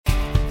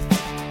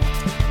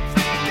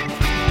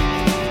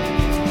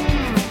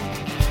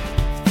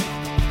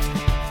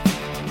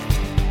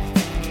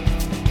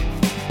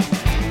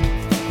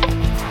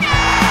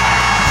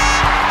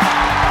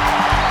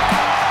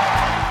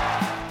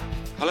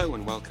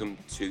welcome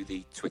to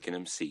the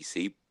Twickenham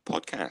CC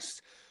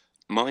podcast.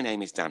 My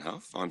name is Dan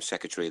Huff. I'm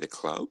secretary of the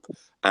club,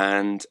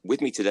 and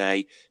with me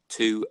today,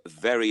 two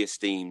very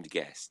esteemed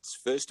guests.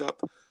 First up,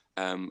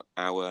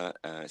 our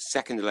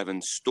second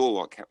 11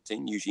 stalwart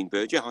captain, Eugene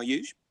Berger. Hi,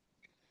 Eugene.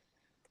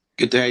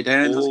 Good day,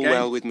 Dan. All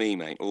well with me,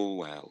 mate. All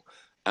well.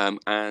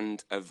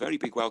 And a very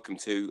big welcome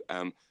to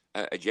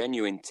a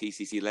genuine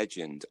TCC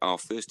legend, our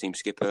first team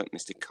skipper,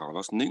 Mr.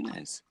 Carlos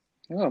Nunes.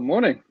 Oh,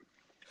 morning.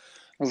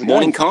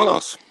 Morning,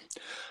 Carlos.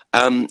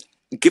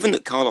 Given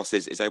that Carlos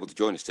is able to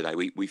join us today,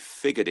 we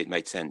figured it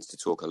made sense to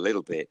talk a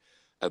little bit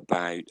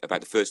about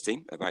the first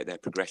team, about their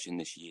progression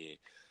this year,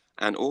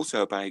 and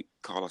also about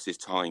Carlos's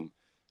time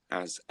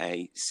as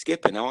a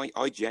skipper. Now,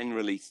 I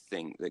generally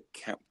think that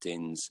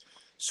captains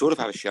sort of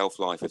have a shelf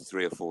life of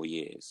 3 or 4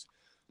 years,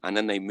 and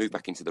then they move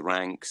back into the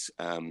ranks,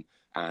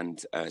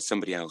 and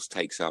somebody else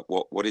takes up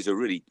what is a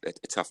really a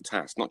tough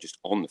task, not just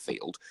on the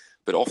field,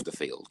 but off the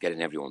field,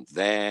 getting everyone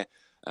there,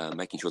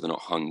 making sure they're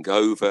not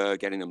hungover,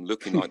 getting them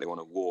looking like they want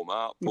to warm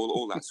up,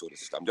 all that sort of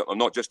stuff. I'm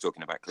not just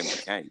talking about Clint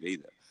McCabe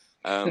either.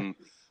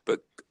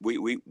 But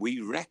we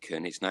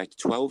reckon it's now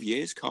 12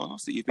 years,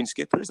 Carlos, that you've been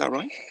skipper. Is that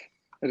right?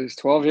 It is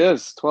 12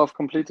 years, 12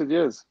 completed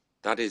years.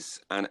 That is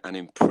an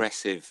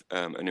impressive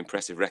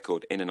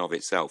record in and of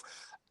itself.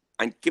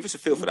 And give us a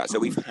feel for that. So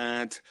we've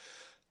had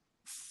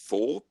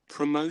 4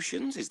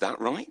 promotions, is that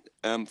right?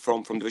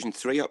 From Division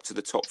 3 up to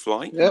the top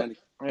flight?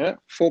 Yeah.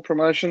 4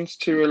 promotions,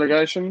 2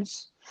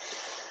 relegations.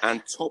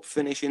 And top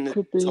finish in the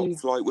top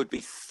flight would be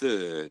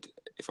 3rd,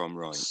 if I'm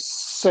right.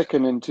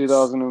 2nd in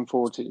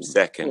 2014.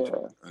 2nd,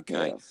 yeah.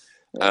 Okay.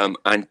 Yeah.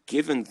 And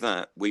given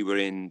that we were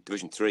in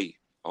Division 3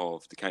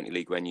 of the County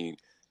League when you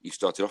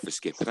started off as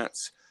skipper,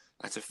 that's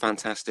a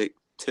fantastic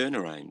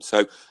turnaround.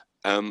 So,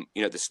 the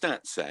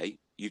stats say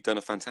you've done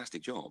a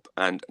fantastic job,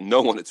 and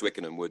no one at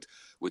Twickenham would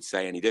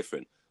say any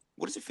different.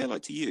 What does it feel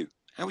like to you?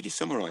 How would you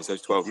summarise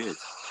those 12 years?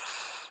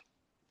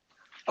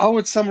 I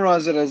would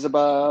summarize it as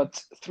about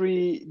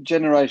 3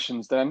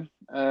 generations, Dan.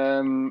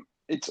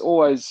 It's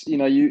always,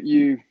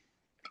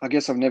 I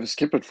guess I've never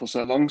skippered for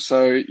so long.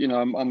 So,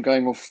 I'm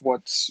going off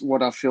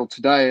what I feel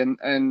today.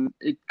 And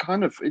it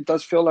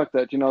does feel like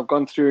that. I've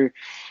gone through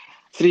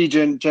 3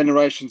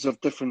 generations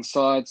of different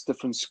sides,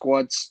 different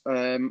squads.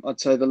 I'd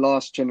say the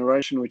last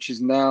generation, which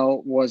is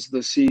now, was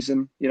the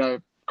season,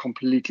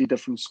 completely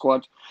different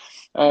squad.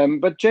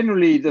 But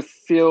generally the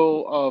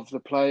feel of the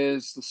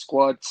players, the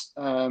squads,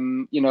 I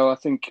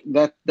think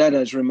that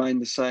has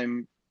remained the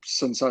same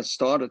since I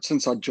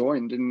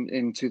joined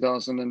in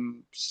 2000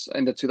 and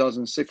end of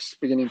 2006,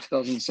 beginning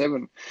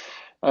 2007.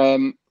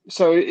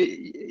 So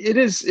it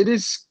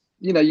is,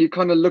 you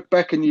kind of look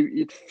back and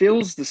it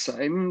feels the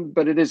same,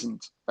 but it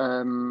isn't.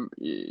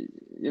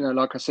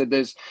 Like I said,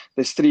 there's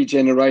 3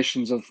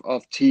 generations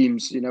of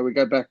teams. We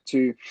go back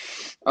to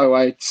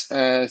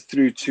 2008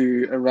 through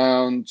to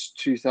around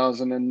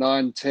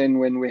 2009-10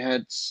 when we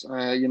had,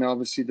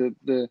 obviously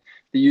the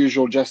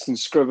usual Justin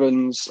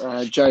Scrivens,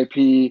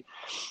 JP,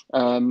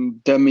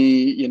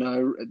 Dummy,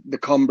 the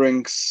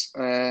Combrinks,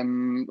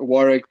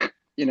 Warwick,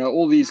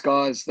 all these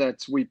guys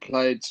that we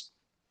played.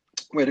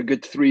 We had a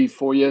good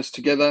 3-4 years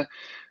together.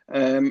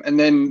 And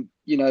then,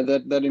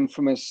 that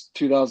infamous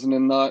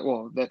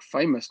 2009, that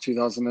famous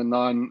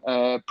 2009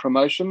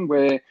 promotion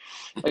where,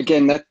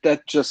 again, that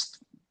just,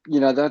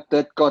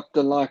 that got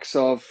the likes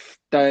of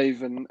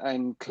Dave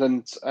and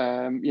Clint,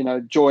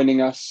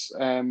 joining us.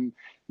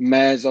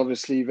 Maz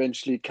obviously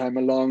eventually came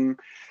along.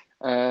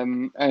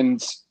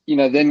 And,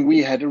 then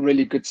we had a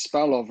really good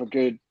spell of a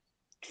good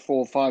 4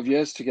 or 5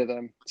 years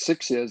together,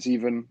 6 years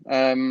even,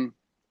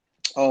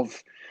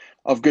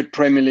 of good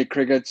Premier League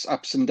crickets,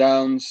 ups and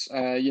downs.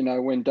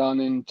 Went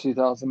down in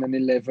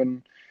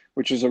 2011,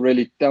 which was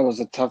that was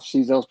a tough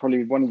season. That was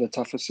probably one of the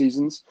toughest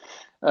seasons.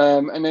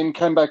 And then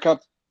came back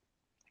up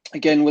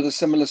again with a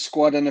similar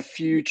squad and a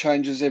few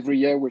changes every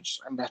year, which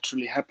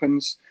naturally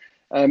happens.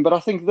 But I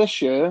think this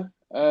year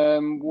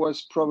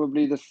was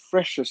probably the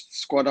freshest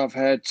squad I've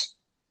had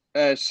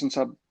since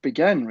I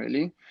began,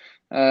 really.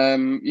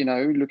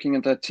 Looking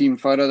at that team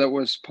photo that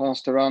was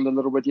passed around a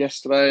little bit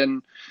yesterday,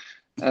 and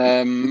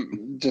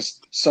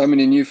just so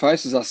many new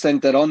faces. I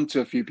sent that on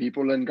to a few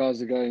people and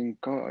guys are going,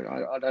 God,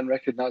 I don't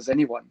recognize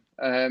anyone.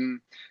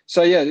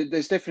 So yeah,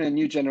 there's definitely a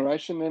new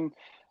generation, and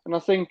I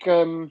think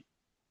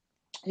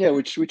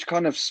which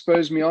kind of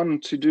spurs me on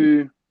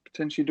to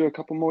potentially do a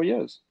couple more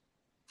years.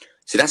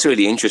 So that's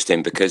really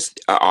interesting because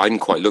I hadn't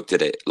quite looked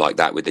at it like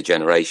that with the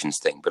generations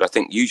thing, but I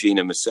think Eugene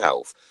and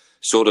myself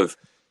sort of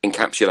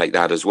encapsulate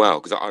that as well,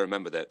 because I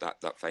remember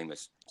that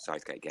famous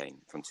Southgate game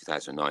from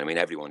 2009. I mean,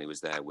 everyone who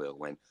was there will,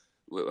 when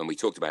we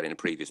talked about it in a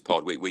previous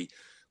pod, we'd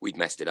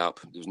messed it up.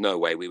 There was no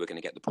way we were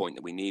going to get the point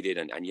that we needed,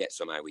 and yet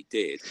somehow we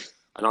did.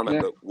 And I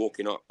remember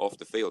walking off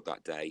the field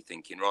that day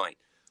thinking, right,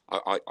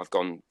 I've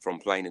gone from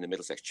playing in the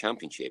Middlesex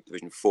Championship,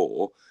 Division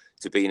 4,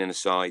 to being in a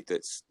side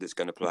that's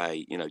going to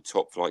play,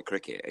 top flight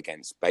cricket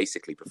against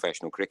basically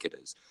professional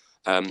cricketers.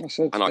 I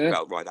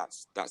felt, right,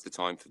 that's the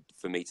time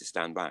for me to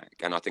stand back.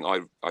 And I think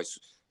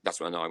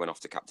that's when I went off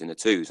to captain the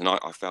twos, and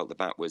I felt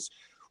that was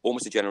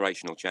almost a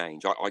generational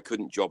change. I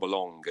couldn't job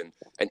along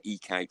and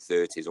eke out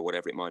 30s or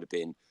whatever it might have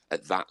been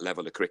at that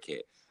level of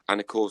cricket. And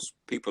of course,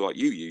 people like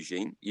you,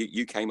 Eugene,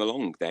 you came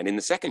along then in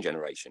the second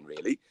generation,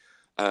 really,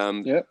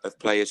 of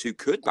players who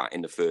could bat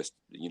in the first,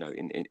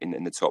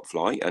 in the top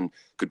flight and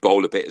could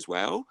bowl a bit as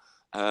well.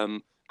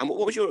 And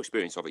what was your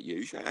experience of it,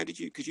 Hugh? How did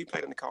you? Because you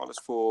played on the Carlos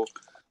for,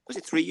 was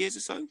it 3 years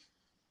or so?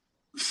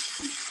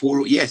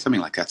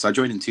 Something like that. So I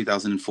joined in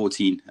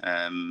 2014.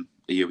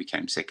 The year we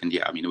came second.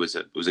 Yeah, I mean it was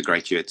a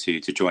great year to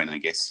join. I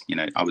guess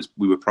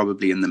we were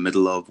probably in the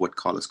middle of what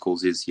Carlos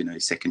calls his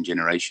second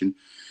generation.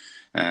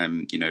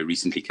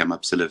 Recently come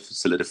up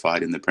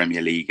solidified in the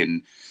Premier League,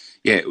 and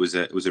yeah, it was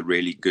a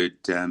really good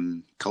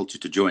culture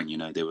to join.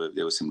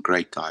 There were some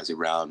great guys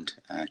around,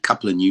 a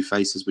couple of new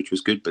faces, which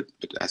was good. But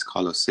as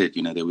Carlos said,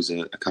 there was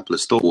a couple of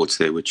stalwarts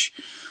there, which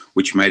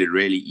made it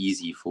really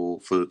easy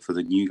for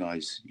the new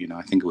guys.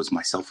 I think it was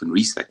myself and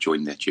Reece that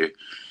joined that year.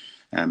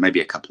 Maybe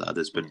a couple of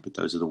others, but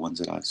those are the ones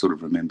that I sort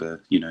of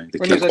remember.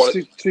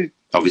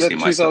 Obviously,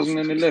 myself.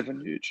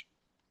 2011, Huge.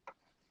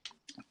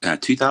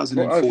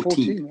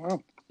 2014.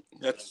 Wow.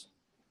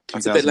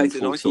 That's a bit later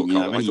than I thought.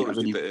 I thought it was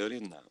a bit earlier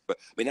than that. But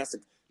I mean,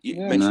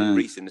 mentioning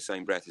Reece in the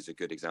same breath is a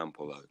good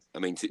example, though. I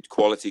mean,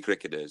 quality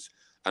cricketers,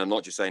 and I'm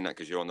not just saying that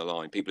because you're on the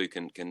line. People who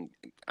can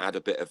add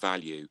a bit of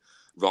value,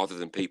 rather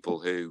than people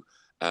who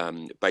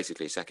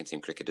basically second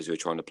team cricketers who are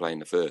trying to play in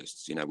the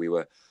firsts. We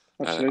were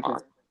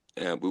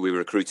we were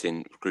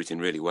recruiting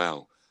really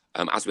well,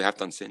 as we have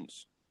done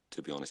since,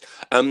 to be honest.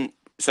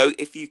 So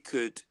if you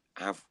could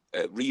have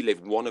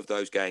relive one of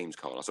those games,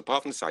 Carlos,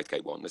 apart from the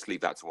Southgate one, let's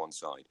leave that to one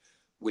side.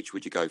 Which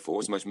would you go for?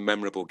 What's the most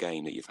memorable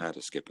game that you've had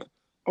as skipper?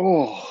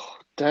 Oh,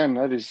 damn,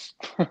 that is...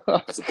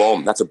 That's a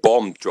bomb. That's a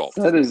bomb drop.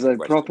 That is a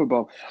proper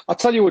bomb. I'll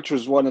tell you which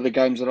was one of the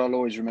games that I'll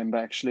always remember,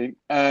 actually.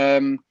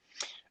 And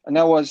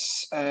that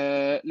was...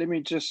 let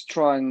me just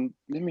try and...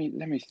 Let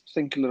me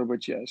think a little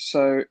bit here.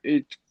 So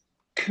it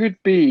could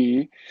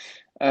be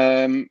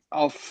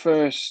our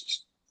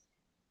first...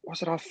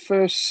 Was it our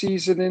first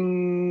season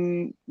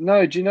in...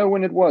 No, do you know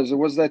when it was? It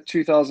was that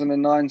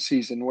 2009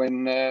 season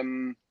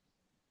when...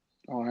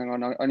 Oh, hang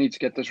on. I need to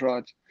get this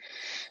right.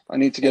 Give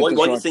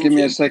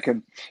me a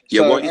second.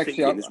 Yeah, what are you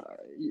thinking?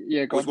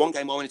 There was one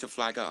game I wanted to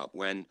flag up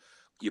when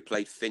you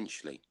played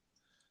Finchley.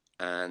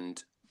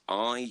 And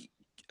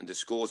the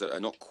scores are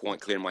not quite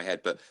clear in my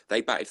head, but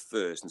they batted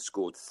first and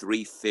scored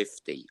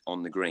 350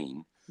 on the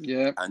green.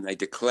 Yeah. And they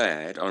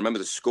declared, I remember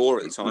the score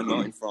at the time,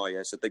 Martin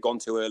Fryer said they'd gone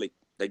too early.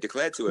 They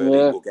declared too early,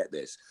 we'll get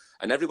this.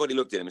 And everybody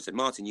looked at him and said,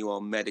 Martin, you are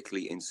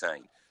medically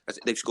insane.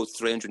 They've scored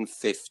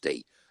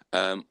 350.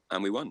 And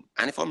we won.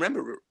 And if I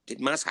remember, did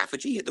Maz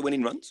Hafferty hit the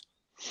winning runs?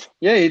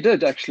 Yeah, he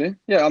did, actually.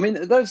 Yeah, I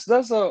mean, those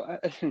are,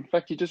 in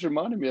fact, you just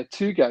reminded me of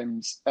two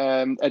games.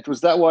 It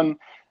was that one,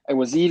 it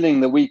was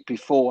Ealing the week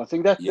before. I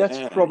think that's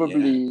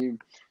probably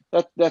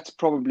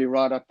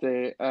right up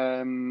there.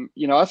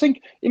 I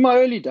think in my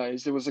early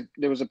days, there was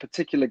a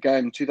particular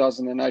game,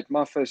 2008,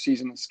 my first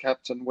season as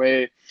captain,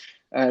 where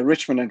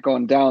Richmond had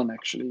gone down,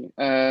 actually,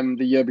 the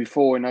year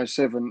before in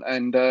 2007.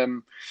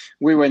 And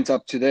we went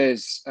up to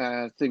theirs,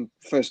 I think,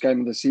 first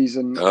game of the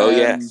season. Oh,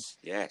 yes.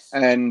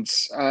 And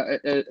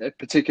a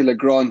particular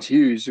Grant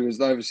Hughes, who was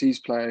the overseas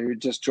player who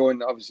just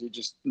joined, obviously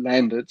just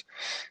landed.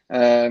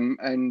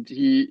 And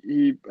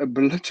he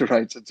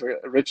obliterated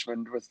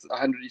Richmond with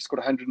 100. He scored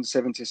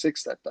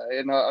 176 that day.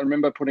 And I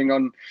remember putting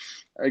on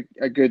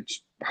a good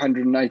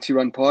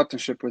 180-run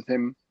partnership with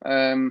him.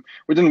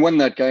 We didn't win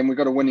that game. We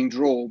got a winning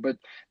draw, but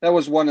that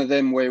was one of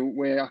them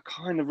where I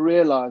kind of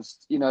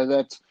realised,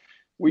 that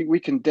we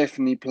can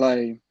definitely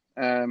play.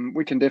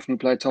 We can definitely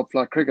play top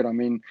flight cricket. I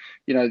mean,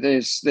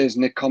 there's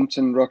Nick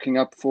Compton rocking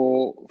up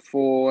for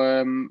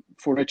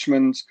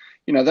Richmond.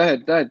 They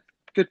had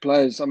good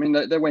players. I mean,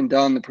 they went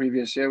down the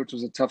previous year, which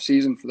was a tough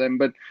season for them.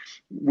 But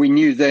we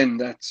knew then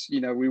that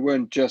we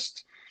weren't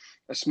just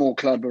a small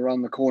club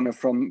around the corner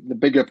from the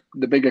bigger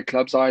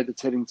clubs, the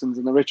Teddingtons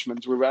and the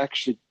Richmonds. We were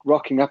actually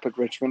rocking up at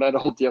Richmond at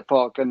Old Deer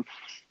Park and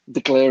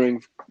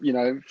declaring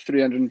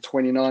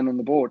 329 on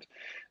the board.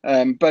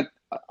 But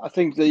I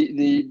think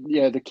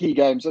the key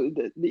games,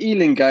 the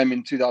Ealing game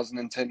in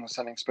 2010 was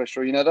something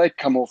special. They'd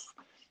come off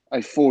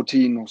a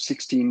 14 or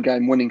 16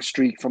 game winning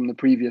streak from the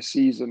previous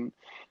season,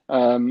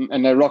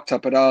 and they rocked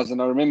up at ours.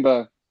 And I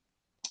remember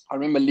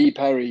Lee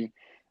Parry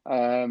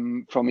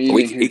from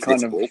Ealing, he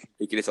could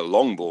hit a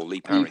long ball.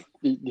 Lee Parry,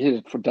 he hit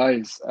it for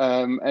days,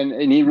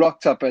 and he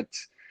rocked up at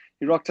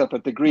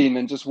the green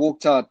and just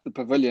walked out the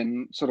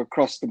pavilion, sort of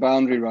crossed the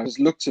boundary line, just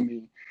looked at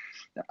me.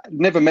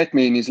 Never met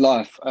me in his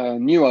life,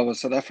 knew I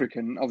was South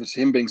African,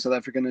 obviously him being South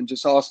African, and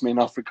just asked me in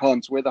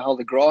Afrikaans where the hell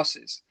the grass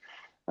is.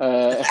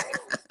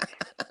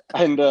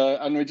 And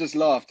we just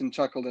laughed and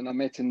chuckled, and I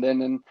met him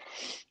then.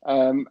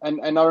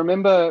 And I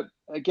remember,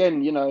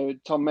 again,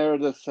 Tom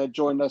Meredith had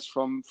joined us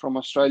from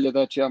Australia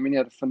that year. I mean, he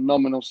had a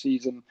phenomenal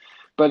season.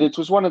 But it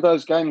was one of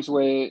those games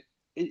where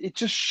it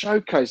just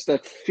showcased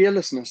that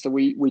fearlessness that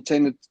we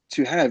tended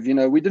to have.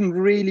 We didn't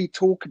really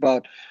talk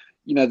about,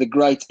 the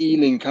great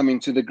Ealing coming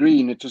to the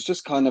green. It was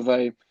just kind of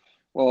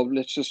well,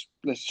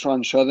 let's try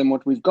and show them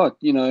what we've got,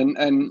 And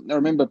I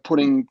remember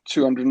putting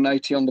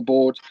 280 on the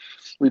board.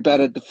 We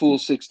batted the full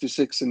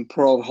 66, and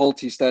poor old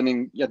Holty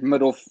standing at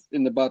mid-off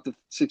in about the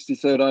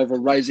 63rd over,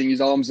 raising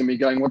his arms at me,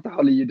 going, "What the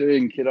hell are you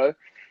doing, kiddo?"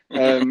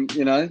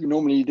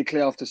 Normally you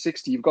declare after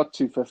 60, you've got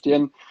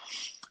 250,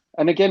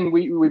 and again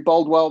we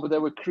bowled well, but they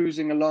were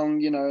cruising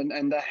along,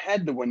 and they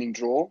had the winning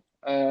draw,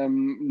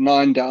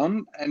 9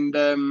 down, and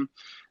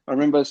I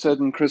remember a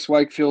certain Chris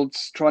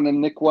Wakefield's trying to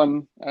nick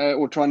one,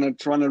 or trying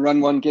to run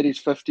one, get his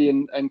 50,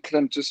 and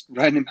Clint just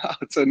ran him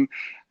out. And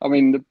I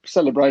mean, the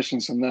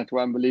celebrations from that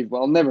were unbelievable.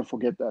 I'll never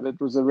forget that. It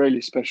was a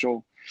really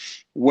special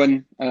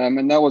win,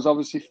 and that was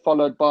obviously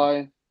followed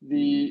by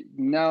the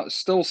now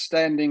still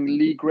standing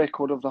league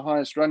record of the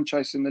highest run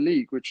chase in the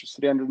league, which was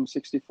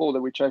 364 that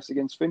we chased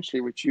against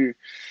Finchley, which you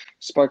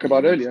spoke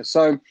about earlier.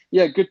 So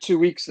yeah, good 2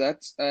 weeks.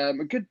 That's a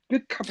good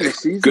couple of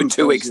seasons. Good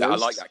 2 weeks. I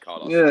like that,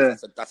 Carlos. Yeah,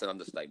 that's an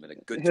understatement. A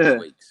good 2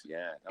 weeks.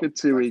 Yeah, good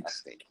 2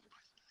 weeks.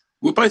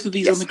 Were both of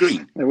these on the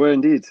green? They were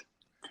indeed.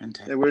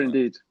 Fantastic. They were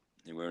indeed.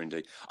 They were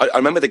indeed. I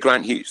remember the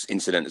Grant Hughes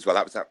incident as well.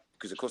 That was that,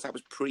 because of course that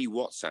was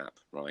pre-WhatsApp,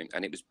 right?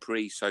 And it was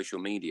pre-social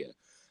media.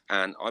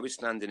 And I was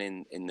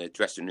standing in the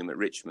dressing room at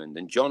Richmond,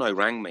 and Jono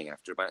rang me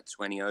after about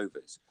 20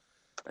 overs.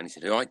 And he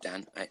said, "All right,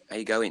 Dan, how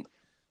you going?"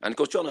 And of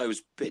course, Jono was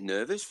a bit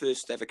nervous,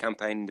 first ever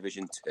campaign in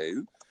Division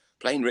 2,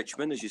 playing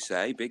Richmond, as you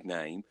say, big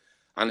name.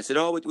 And I said,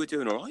 "Oh, we're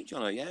doing all right,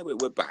 Jono. Yeah,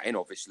 we're batting,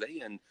 obviously."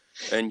 And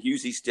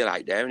Hughesy's still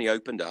out there, and he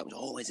opened up.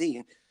 "Oh, is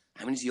he?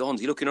 How many is he on?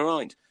 Is he looking all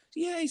right?"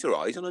 Said, "Yeah, he's all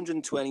right. He's on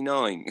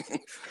 129.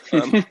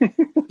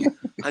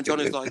 And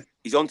Jono's like,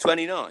 "He's on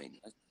 29?"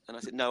 And I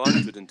said, "No,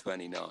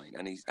 129.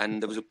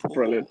 And there was a pause.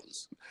 Brilliant.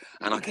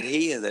 And I could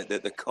hear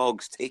the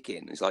cogs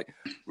ticking. It's like,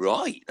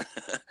 right.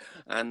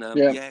 And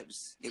it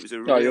was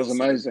a real... it was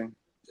amazing.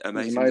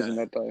 Amazing. It was amazing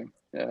that day.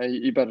 Yeah,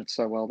 he batted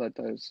so well that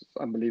day. It was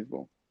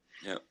unbelievable.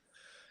 Yeah.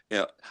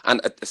 Yeah. And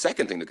a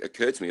second thing that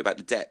occurred to me about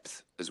the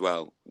depth as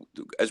well,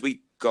 as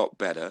we got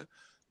better,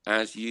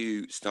 as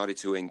you started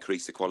to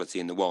increase the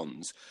quality in the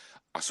ones,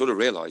 I sort of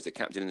realised that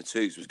captain in the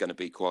twos was going to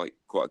be quite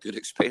a good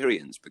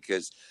experience,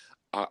 because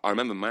I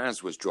remember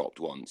Maz was dropped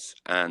once,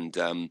 and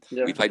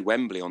we played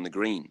Wembley on the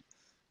green,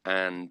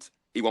 and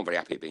he wasn't very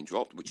happy at being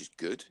dropped, which is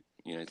good.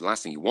 The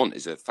last thing you want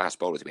is a fast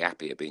bowler to be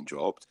happy at being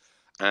dropped.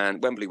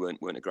 And Wembley weren't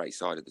a great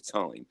side at the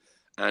time.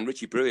 And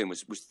Richie Bruin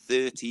was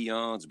 30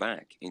 yards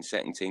back in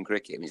second team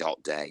cricket. It was a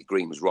hot day.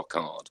 Green was rock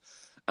hard.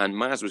 And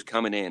Maz was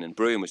coming in, and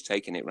Bruin was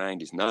taking it round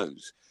his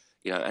nose,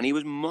 and he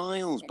was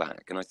miles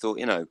back. And I thought,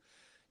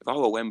 if I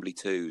were Wembley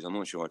twos, I'm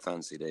not sure I'd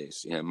fancy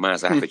this.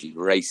 Maz Afiji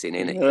racing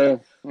in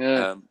it.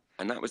 Yeah.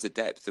 And that was the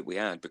depth that we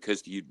had,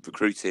 because you'd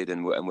recruited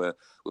and were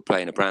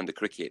playing a brand of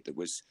cricket that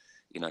was,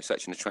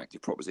 such an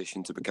attractive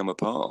proposition to become a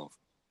part of.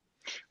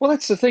 Well,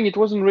 that's the thing. It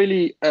wasn't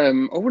really. I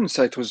wouldn't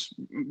say it was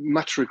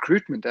much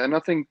recruitment, and I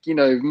think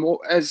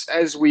more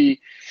as we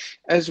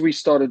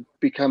started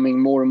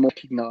becoming more and more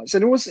recognised,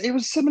 and it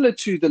was similar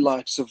to the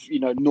likes of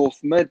North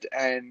Mid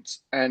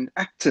and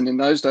Acton in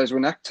those days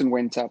when Acton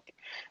went up.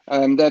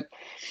 That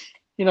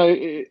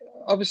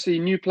obviously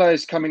new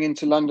players coming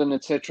into London,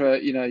 etc.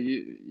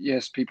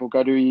 Yes, people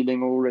go to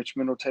Ealing or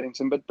Richmond or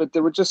Teddington, but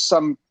there were just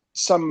some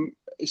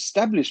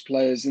established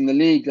players in the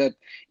league that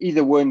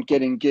either weren't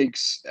getting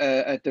gigs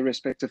at their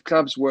respective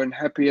clubs, weren't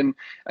happy, and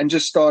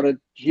just started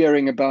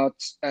hearing about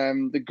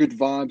the good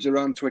vibes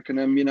around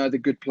Twickenham, the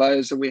good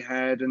players that we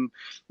had, and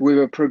we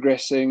were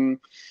progressing.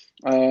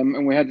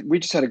 And we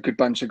just had a good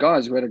bunch of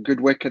guys. We had a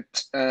good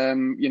wicket,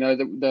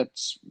 that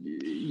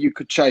you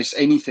could chase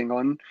anything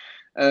on.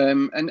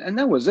 And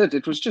that was it.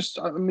 It was just,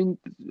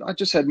 I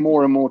just had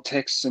more and more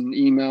texts and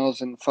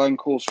emails and phone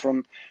calls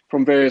from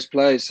various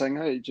players saying,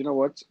 "Hey, do you know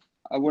what?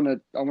 I want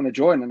to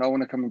join, and I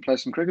want to come and play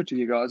some cricket with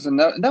you guys." And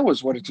that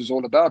was what it was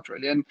all about,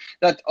 really. And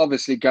that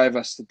obviously gave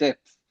us the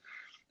depth.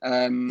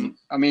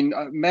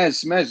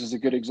 Maz is a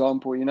good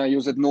example. He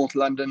was at North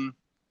London,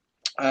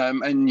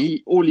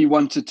 and all he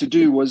wanted to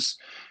do was,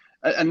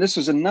 and this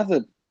was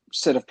another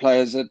set of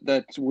players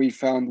that we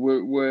found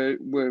were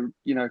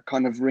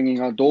kind of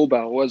ringing our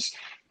doorbell, was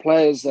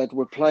players that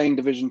were playing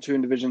Division 2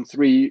 and Division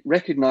 3,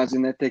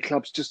 recognising that their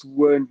clubs just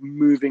weren't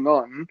moving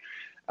on,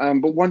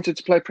 but wanted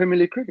to play Premier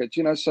League cricket.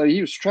 So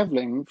he was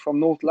travelling from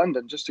North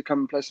London just to come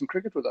and play some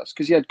cricket with us,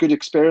 because he had good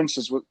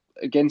experiences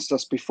against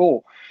us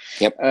before.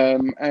 Yep.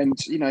 And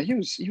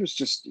he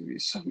was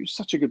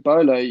such a good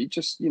bowler. He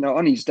just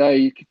on his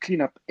day he could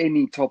clean up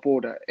any top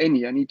order, and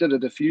he did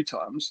it a few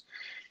times.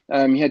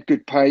 He had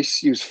good pace.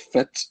 He was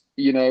fit,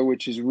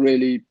 which is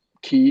really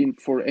key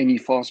for any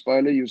fast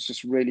bowler. He was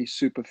just really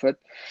super fit,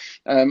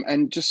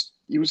 and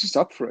he was just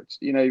up for it.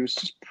 He was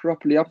just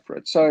properly up for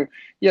it. So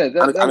yeah,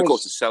 and of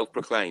course, the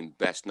self-proclaimed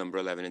best number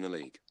 11 in the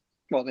league.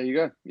 Well, there you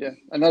go. Yeah,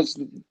 and that's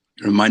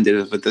reminded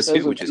of it this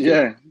year, which is good.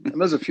 Yeah, and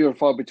there's a few and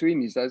far between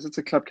these days. It's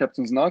a club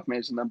captain's nightmare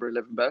as a number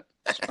 11 bat.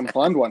 Just trying to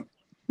find one.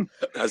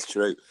 That's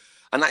true,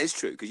 and that is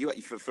true,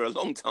 because for a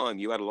long time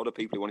you had a lot of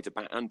people who wanted to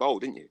bat and bowl,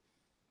 didn't you?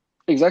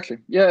 Exactly.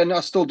 Yeah, and I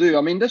still do.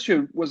 I mean, this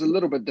year was a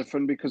little bit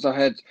different because I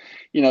had,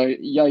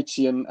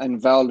 Yatesy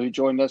and Val who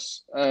joined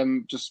us.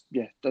 Just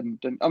yeah,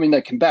 didn't I mean,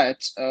 they can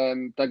bat.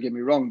 Don't get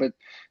me wrong, but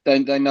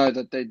they know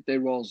that their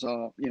roles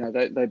are,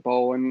 they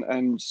bowl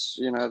and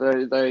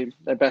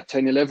they bat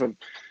 10, 11.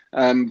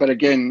 But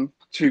again,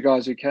 two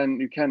guys who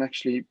can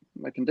actually,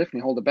 they can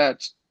definitely hold a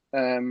bat.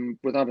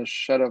 Without a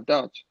shadow of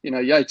doubt.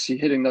 Yatesy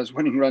hitting those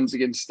winning runs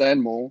against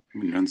Stanmore,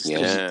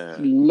 Yeah.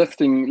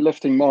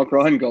 lifting Mark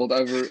Reingold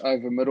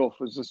over mid-off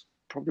was just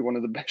probably one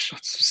of the best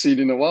shots I've seen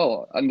in a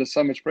while under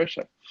so much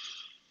pressure.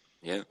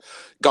 Yeah,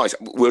 guys,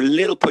 we're a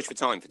little pushed for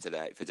time for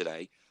today.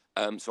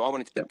 So I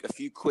wanted to pick a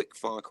few quick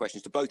fire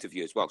questions to both of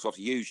you as well, because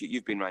obviously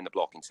you've been around the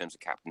block in terms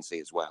of captaincy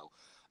as well.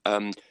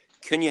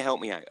 Can you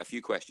help me out? A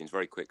few questions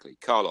very quickly.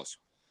 Carlos,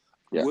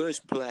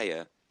 worst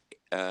player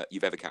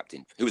you've ever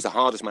captained? Who was the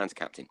hardest man to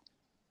captain?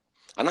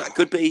 And that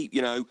could be,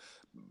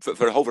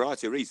 for a whole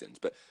variety of reasons,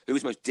 but who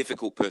was the most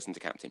difficult person to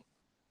captain?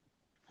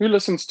 Who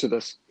listens to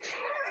this?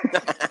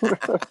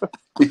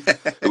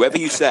 Whoever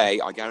you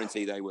say, I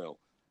guarantee they will.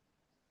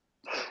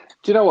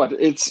 Do you know what?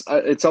 It's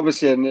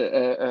obviously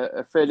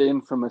a fairly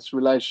infamous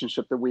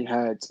relationship that we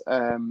had.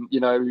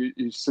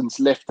 Who's since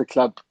left the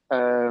club,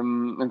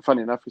 and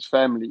funny enough, his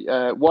family.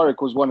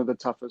 Warwick was one of the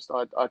toughest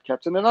I'd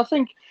captained, and I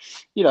think,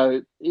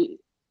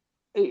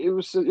 it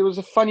was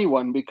a funny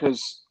one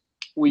because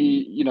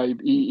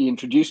he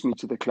introduced me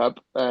to the club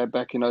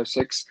back in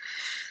 2006,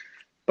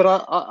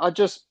 but I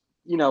just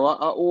I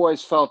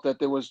always felt that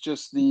there was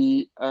just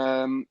the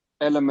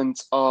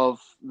element of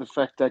the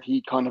fact that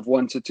he kind of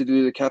wanted to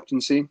do the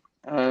captaincy,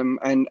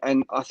 and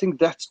I think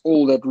that's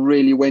all that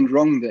really went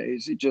wrong there.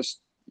 Is he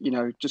just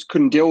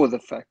couldn't deal with the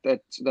fact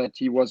that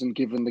he wasn't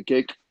given the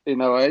gig in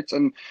 2008.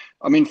 And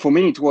I mean, for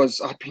me,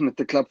 I'd been at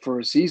the club for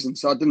a season,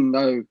 so I didn't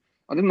know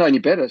any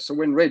better. So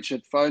when Reg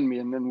had phoned me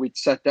and then we'd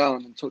sat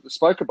down and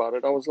spoke about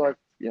it, I was like,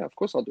 yeah, of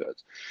course I'll do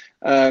it.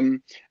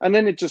 And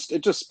then it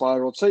just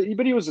spiraled. So,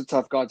 but he was a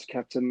tough guy to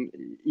captain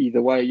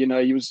either way.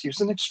 He was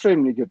an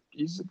extremely good.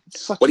 He's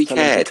such a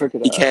talented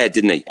cricketer. He cared,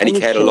 didn't he? And he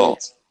cared a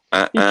lot.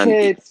 He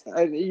cared.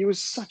 He was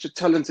such a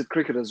talented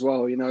cricketer as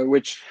well.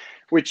 Which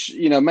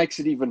makes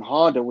it even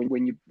harder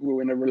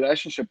when a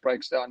relationship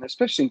breaks down,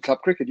 especially in club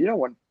cricket. You don't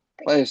want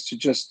players to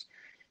just.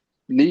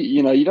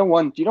 You don't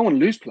want to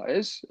lose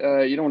players.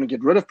 You don't want to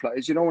get rid of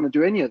players. You don't want to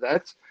do any of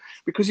that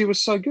because he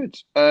was so good.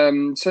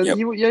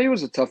 He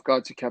was a tough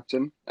guy to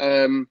captain.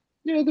 There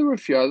were a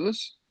few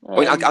others.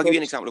 I'll give you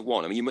an example of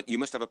one. I mean, you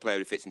must have a player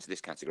who fits into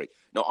this category.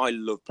 Now, I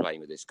love playing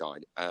with this guy,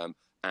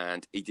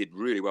 and he did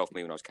really well for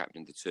me when I was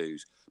captain of the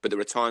twos. But there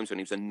were times when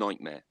he was a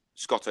nightmare.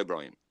 Scott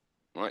O'Brien.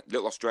 Right,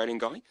 little Australian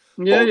guy.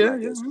 Yeah.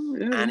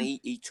 And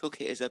he took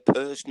it as a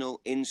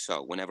personal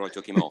insult whenever I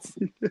took him off.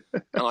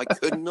 And I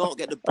could not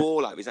get the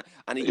ball out of his hand.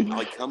 And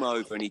I'd come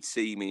over and he'd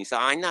see me and he'd say,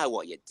 I know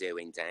what you're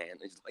doing, Dan.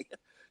 And he's like,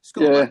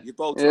 Scott, mate, you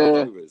bowled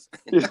 12 overs.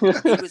 He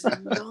was a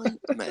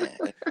nightmare.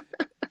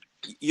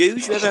 You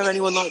ever have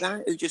anyone like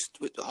that who just,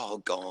 oh,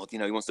 God, he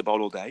wants to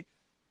bowl all day?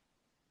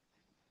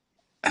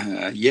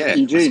 Yeah,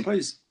 Eugene. I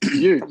suppose.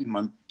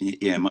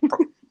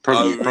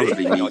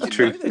 Probably me.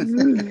 True.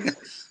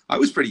 I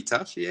was pretty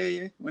tough,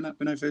 yeah. When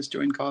I first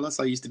joined Carlos,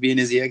 I used to be in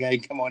his ear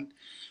going, come on,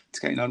 what's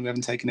going on? We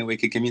haven't taken a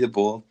wicket. Give me the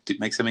ball.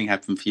 Make something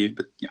happen for you.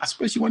 But I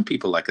suppose you want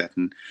people like that.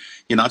 And,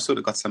 I've sort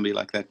of got somebody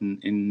like that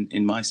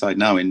in my side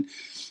now. And,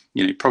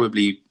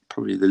 probably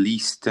the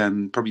least,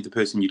 probably the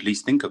person you'd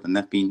least think of. And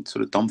that being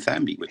sort of Dom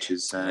Thambi, which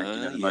is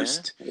the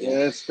most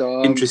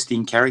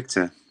interesting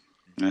character.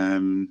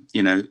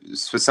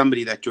 For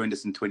somebody that joined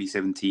us in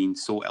 2017,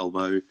 saw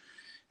elbow,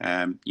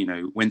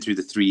 went through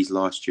the threes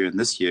last year and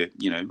this year,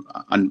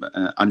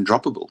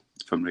 undroppable,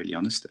 if I'm really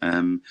honest.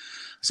 I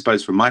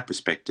suppose from my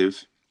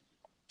perspective,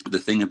 the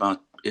thing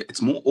about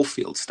it's more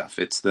off-field stuff.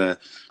 It's the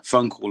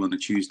phone call on a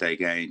Tuesday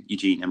going,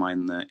 Eugene, am I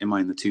in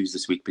the twos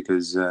this week?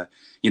 Because,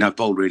 I've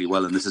bowled really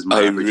well and this is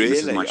my average. Really?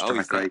 This is my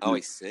strike rate. I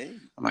see.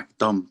 I'm like,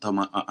 Dom,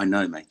 I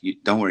know, mate.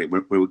 Don't worry.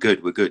 We're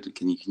good. We're good.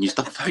 Can you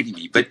stop phoning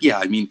me? But yeah,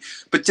 I mean,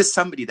 but just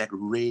somebody that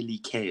really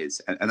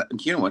cares. And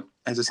you know what?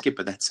 As a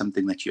skipper, that's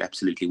something that you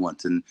absolutely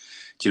want. And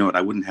do you know what?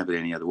 I wouldn't have it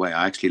any other way.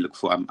 I actually look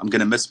for. I'm going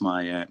to miss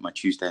my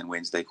Tuesday and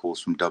Wednesday calls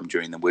from Dom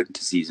during the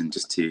winter season,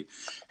 just to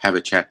have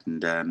a chat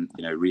and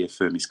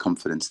reaffirm his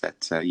confidence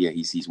that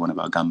he's one of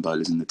our gun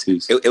bowlers in the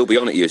twos. He'll be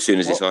on at you as soon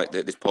as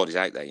this pod is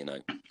out there.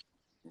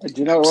 Do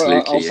you know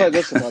what? I'll say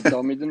this about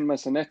Dom. He didn't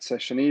miss a net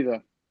session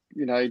either.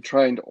 He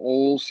trained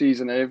all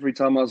season. Every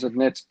time I was at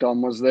nets,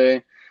 Dom was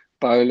there,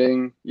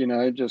 bowling.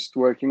 Just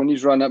working when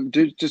he's run up,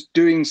 just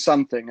doing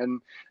something,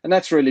 and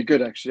that's really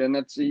good actually. And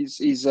that's he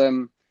is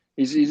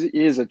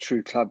a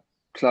true club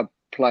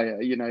player.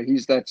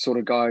 He's that sort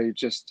of guy who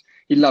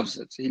he loves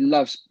it. He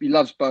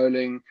loves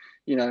bowling.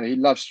 He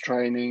loves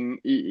training.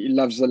 He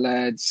loves the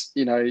lads.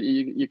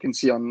 You can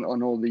see on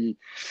all the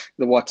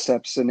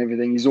WhatsApps and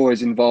everything. He's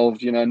always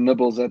involved.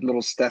 Nibbles at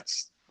little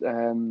stats.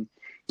 When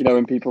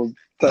people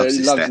he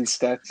loves his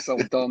stats,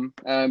 old Dom.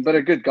 But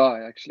a good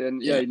guy actually,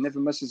 and he never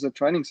misses a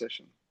training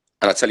session.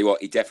 And I tell you what,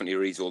 he definitely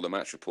reads all the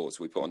match reports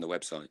we put on the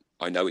website.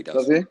 I know he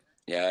does. Does he?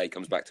 Yeah, he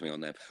comes back to me on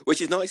them,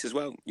 which is nice as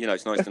well.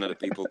 It's nice to know that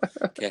people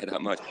care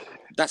that much.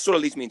 That sort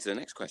of leads me into the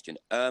next question.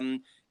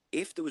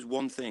 If there was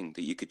one thing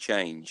that you could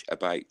change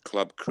about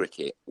club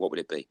cricket, what would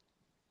it be?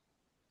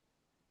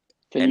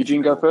 Can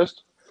Eugene go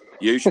first?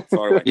 Eugene,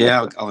 far away.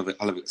 Yeah, I'll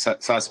have it. So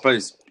I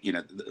suppose,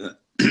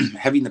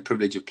 having the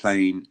privilege of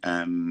playing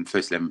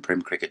first 11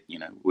 Prem cricket,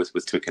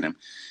 with Twickenham,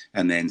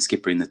 and then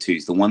skippering the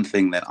twos, the one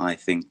thing that I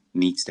think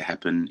needs to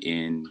happen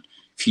in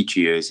future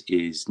years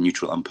is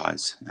neutral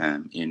umpires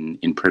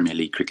in Premier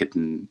League cricket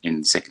and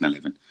in second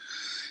 11.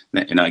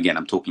 Again,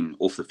 I'm talking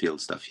off the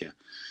field stuff here.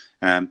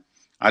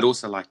 I'd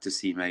also like to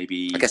see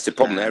maybe. I guess the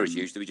problem there is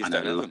usually we just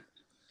don't have them.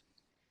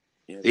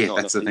 Yeah,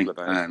 that's the thing.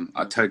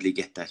 I totally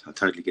get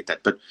that.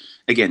 But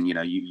again,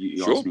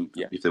 you sure. asked me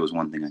if there was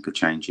one thing I could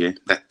change. Yeah,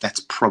 that's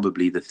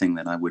probably the thing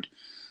that I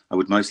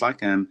would most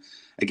like.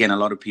 Again, a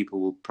lot of people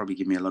will probably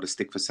give me a lot of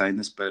stick for saying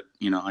this, but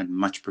I'd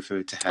much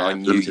prefer to have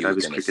limited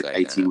overs cricket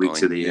 18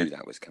 weeks of the year.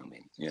 That was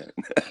coming. Yeah.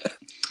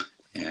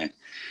 Yeah.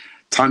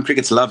 Time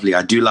cricket's lovely.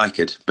 I do like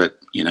it, but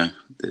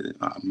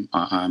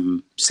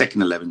I'm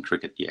second 11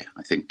 cricket. Yeah,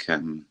 I think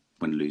win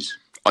lose.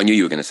 I knew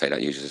you were going to say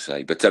that, usually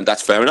say, but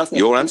that's fair enough.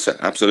 Your answer,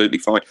 absolutely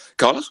fine.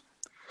 Carlos?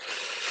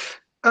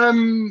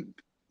 I'm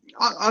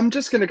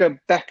just going to go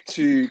back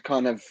to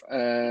kind of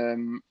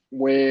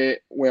where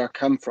I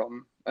come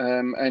from,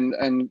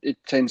 and it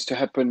tends to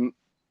happen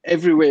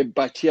everywhere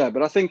but here.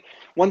 But I think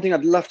one thing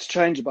I'd love to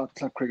change about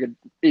club cricket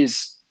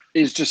is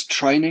just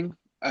training.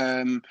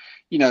 I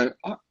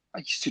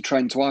used to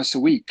train twice a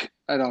week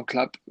at our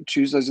club,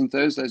 Tuesdays and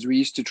Thursdays. We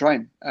used to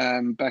train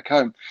back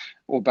home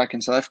or back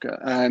in South Africa.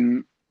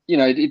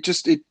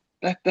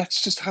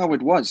 That's just how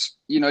it was.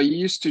 You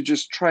used to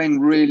just train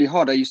really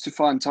hard. I used to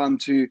find time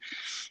to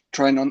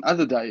train on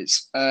other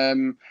days.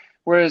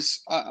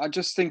 Whereas I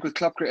just think with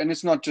club cricket, and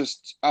it's not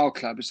just our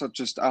club, it's not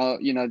just our,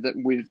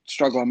 that we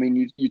struggle. I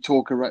mean, you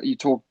talk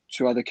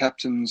to other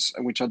captains,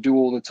 which I do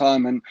all the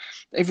time, and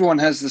everyone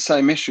has the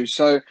same issue.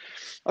 So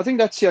I think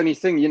that's the only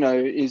thing,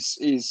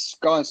 is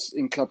guys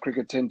in club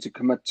cricket tend to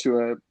commit to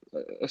a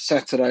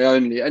Saturday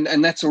only,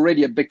 and that's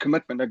already a big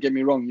commitment. Don't get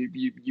me wrong,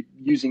 you're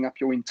using up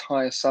your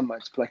entire summer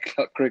to play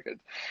club cricket.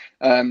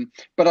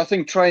 But I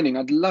think training,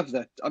 I'd love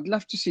that. I'd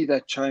love to see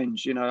that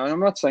change.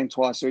 I'm not saying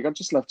twice a week. I'd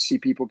just love to see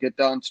people get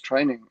down to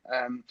training.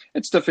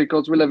 It's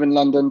difficult. We live in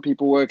London.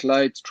 People work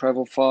late,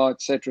 travel far,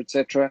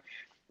 etc.,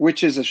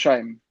 which is a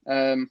shame.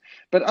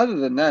 But other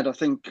than that, I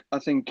think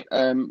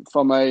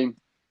from a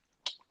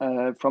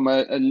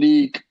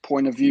league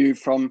point of view,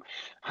 from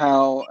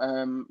how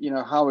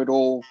how it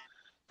all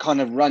kind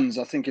of runs,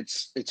 I think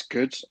it's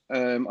good.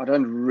 I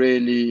don't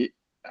really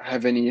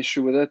have any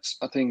issue with it.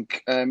 I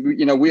think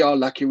we are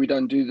lucky we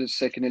don't do the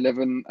second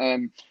 11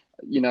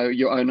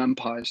 your own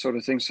umpire sort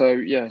of thing. So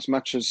yeah, as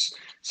much as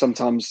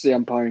sometimes the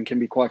umpiring can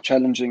be quite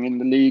challenging in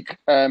the league,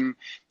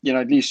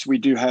 at least we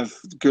do have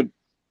good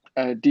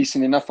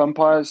decent enough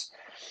umpires.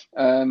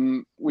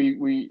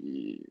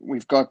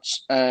 We've got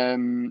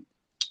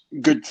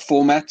good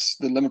formats,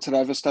 the limited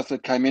over stuff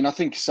that came in. I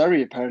think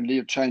Surrey apparently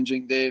are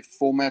changing their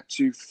format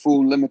to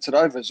full limited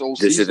overs all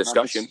season. There's a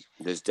discussion.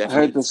 There's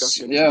definitely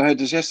discussion. Yeah, I heard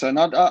this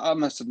yesterday, and I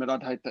must admit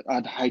I'd hate that.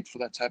 I'd hate for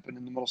that to happen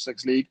in the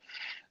Middlesex League.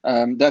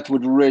 That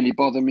would really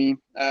bother me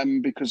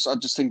because I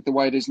just think the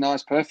way it is now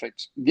is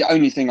perfect. The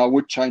only thing I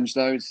would change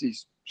though is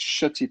these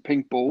shitty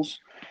pink balls.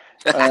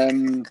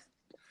 They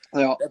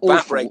are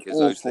awful.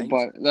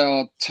 They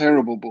are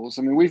terrible balls.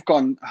 I mean, we've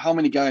gone how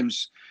many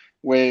games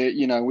where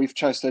we've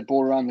chased that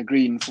ball around the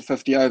green for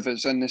 50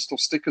 overs and there's still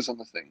stickers on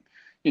the thing,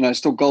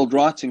 still gold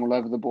writing all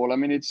over the ball. I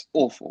mean, it's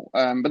awful.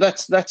 But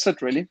that's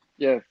it really.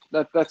 Yeah,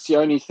 that's the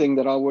only thing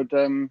that I would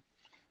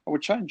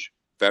change.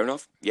 Fair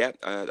enough. Yeah,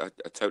 I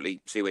totally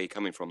see where you're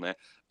coming from there.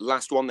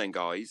 Last one then,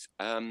 guys.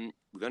 We've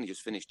only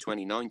just finished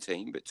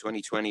 2019, but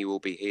 2020 will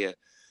be here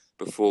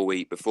before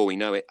we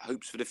know it.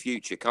 Hopes for the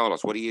future,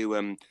 Carlos. What are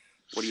your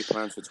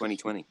plans for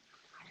 2020?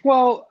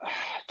 Well,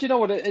 do you know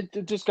what?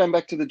 Just going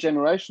back to the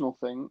generational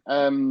thing,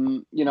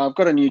 I've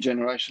got a new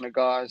generation of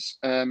guys.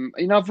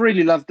 I've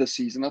really loved this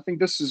season. I think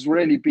this has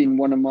really been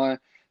one of my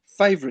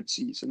favourite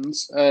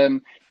seasons. The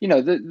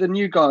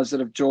new guys that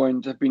have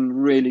joined have been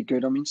really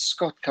good. I mean,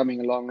 Scott coming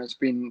along has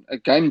been a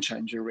game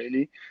changer,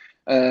 really.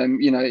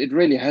 It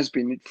really has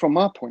been, from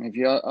my point of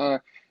view.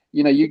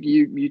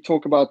 You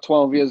talk about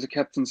 12 years of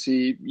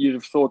captaincy, you'd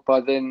have thought by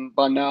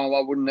now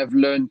I wouldn't have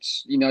learned,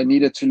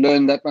 needed to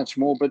learn that much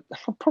more, but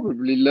I've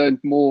probably learned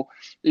more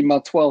in my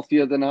 12th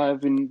year than I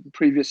have in the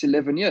previous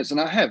 11 years. And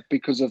I have,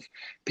 because of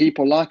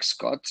people like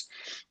Scott,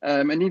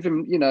 and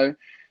even,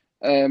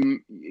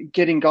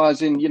 getting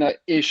guys in,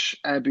 Ish,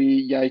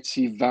 Abby,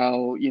 Yatesy,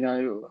 Val,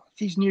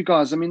 these new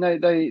guys. I mean,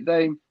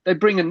 they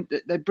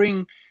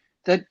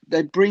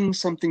bring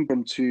something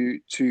to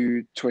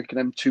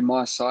Twickenham, to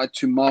my side,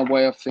 to my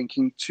way of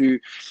thinking, to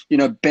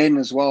Ben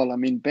as well. I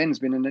mean, Ben's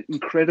been an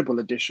incredible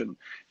addition.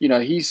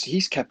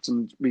 He's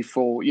captained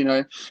before.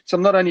 So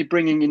I'm not only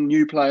bringing in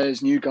new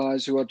players, new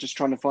guys who are just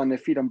trying to find their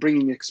feet. I'm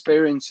bringing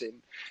experience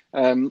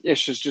in.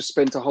 Ish has just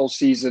spent a whole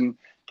season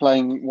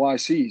playing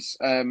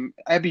YCs.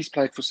 Abby's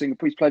played for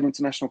Singapore. He's played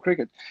international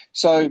cricket.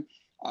 So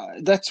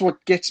that's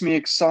what gets me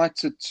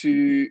excited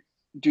to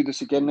do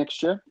this again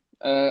next year.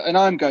 And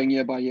I'm going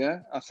year by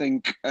year. I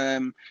think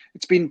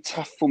it's been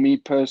tough for me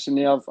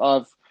personally.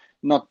 I've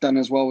not done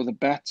as well with the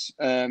bats.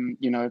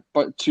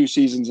 But 2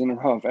 seasons in a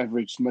row I've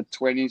averaged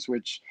mid-20s,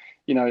 which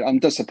I'm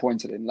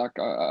disappointed in. Like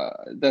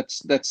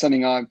that's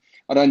something I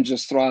don't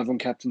just thrive on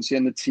captaincy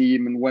and the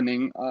team and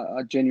winning.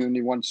 I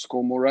genuinely want to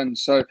score more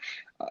runs. So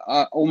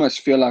I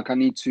almost feel like I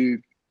need to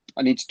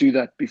do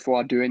that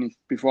before I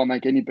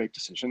make any big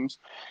decisions.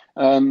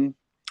 Well,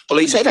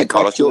 you say that,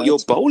 Carlos. You're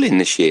bowling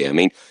this year. I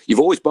mean, you've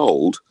always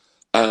bowled,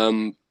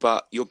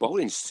 but your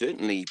bowling's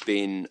certainly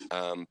been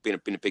a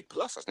big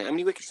plus, hasn't it? How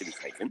many wickets have you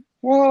taken?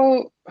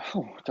 Well,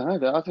 I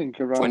don't know. I think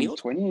around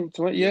 20,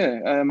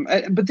 yeah.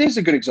 But there's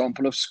a good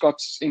example of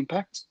Scott's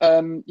impact.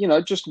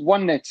 Just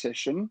one net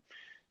session,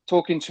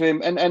 talking to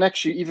him, and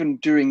actually even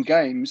during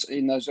games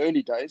in those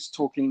early days,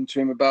 talking to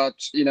him about,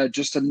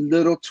 just a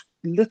little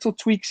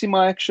tweaks in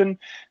my action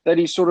that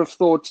he sort of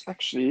thought,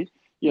 actually,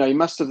 he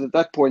must have at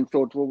that point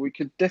thought, well, we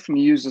could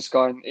definitely use this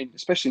guy,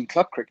 especially in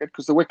club cricket,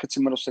 because the wickets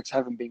in Middlesex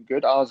haven't been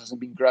good. Ours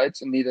hasn't been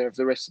great, and neither of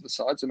the rest of the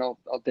sides. And I'll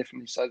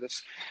definitely say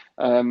this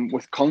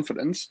with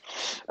confidence.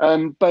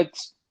 But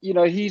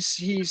he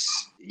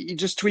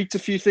just tweaked a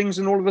few things,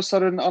 and all of a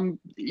sudden,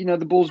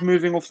 the ball's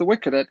moving off the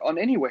wicket on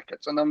any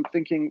wicket, and I'm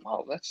thinking,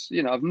 wow, that's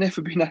I've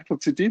never been able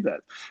to do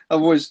that.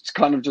 I've always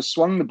kind of just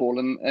swung the ball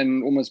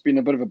and almost been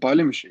a bit of a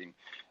bowling machine.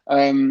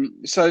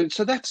 So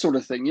that sort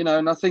of thing,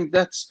 and I think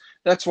that's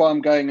why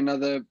I'm going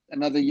another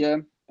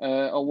year.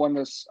 I'd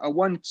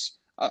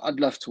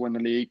love to win the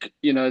league.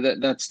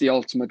 That's the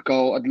ultimate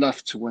goal. I'd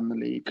love to win the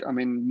league. I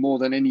mean, more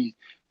than any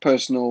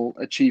personal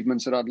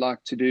achievements that I'd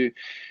like to do.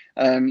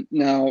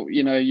 Now,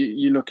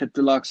 you look at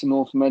the likes of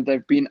North Mid,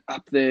 they've been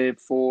up there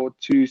for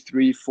 2,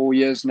 3, 4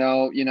 years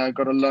now,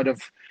 got a lot of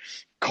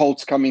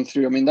Colts coming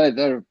through. I mean,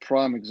 they're a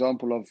prime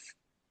example of,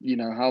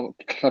 how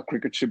club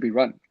cricket should be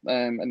run.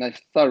 And they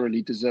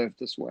thoroughly deserve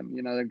this one.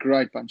 They're a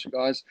great bunch of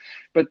guys.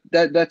 But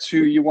that's who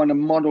you want to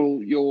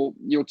model your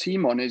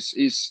team on is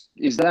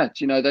that.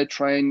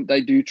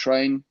 They do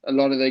train. A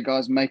lot of their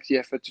guys make the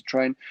effort to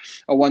train.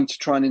 I want to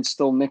try and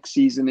instill next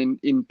season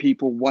in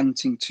people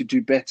wanting to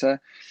do better.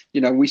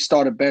 We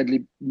started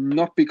badly,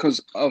 not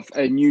because of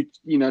a new,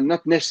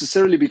 not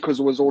necessarily because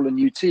it was all a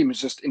new team. It's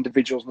just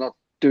individuals not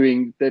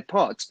doing their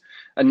parts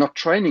and not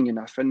training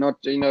enough, and not,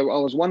 I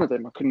was one of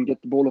them. I couldn't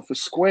get the ball off the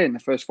square in the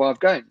first 5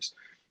 games.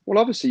 Well,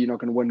 obviously you're not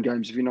going to win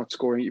games if you're not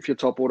scoring, if your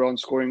top order aren't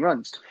scoring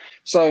runs.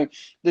 So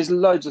there's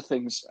loads of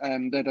things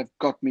that have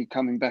got me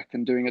coming back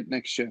and doing it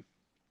next year.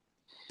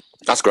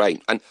 That's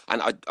great. And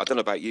I don't know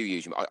about you,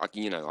 Eugene. I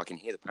can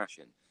hear the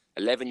passion.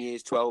 11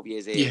 years, 12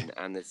 years in,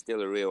 and there's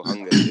still a real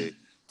hunger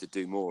to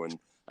do more,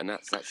 and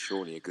that's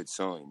surely a good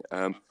sign.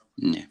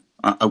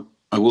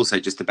 I will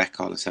say, just to back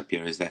Carlos up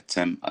here, is that,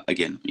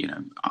 again,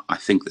 I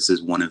think this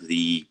is one of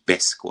the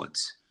best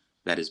squads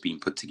that has been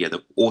put together.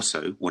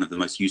 Also, one of the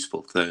most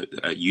youthful.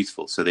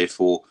 So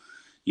therefore,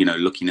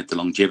 looking at the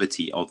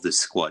longevity of this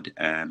squad,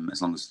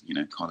 as long as,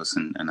 Carlos,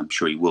 and I'm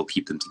sure he will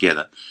keep them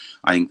together,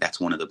 I think that's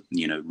one of the,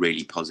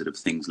 really positive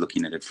things,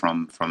 looking at it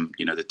from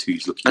the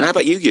twos looking. And how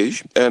about you, Hugh?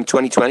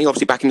 2020,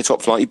 obviously back in the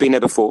top flight. You've been there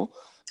before.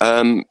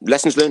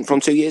 Lessons learned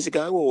from 2 years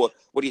ago, or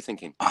what are you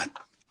thinking?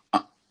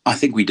 I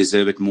think we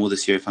deserve it more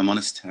this year, if I'm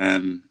honest.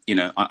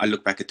 I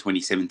look back at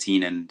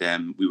 2017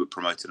 and we were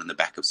promoted on the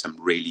back of some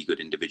really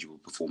good individual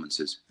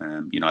performances.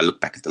 I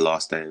look back at the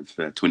last day of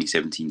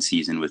 2017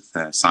 season with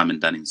Simon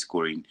Dunning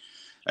scoring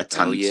a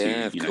ton to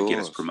get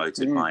us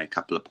promoted by a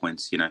couple of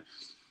points.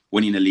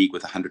 Winning a league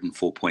with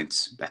 104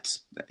 points,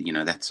 that's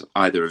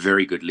either a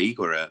very good league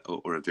or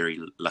a very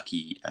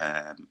lucky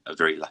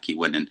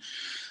win. And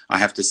I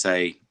have to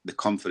say, the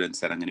confidence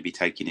that I'm going to be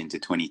taking into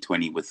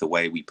 2020 with the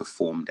way we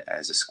performed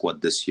as a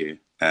squad this year,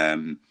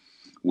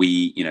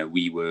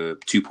 we were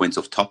 2 points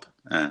off top.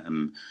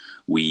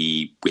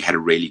 We had a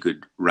really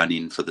good run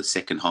in for the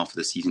second half of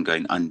the season,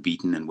 going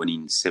unbeaten and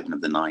winning 7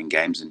 of the 9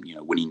 games, and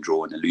winning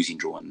draw and a losing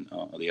draw on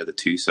the other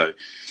 2. So,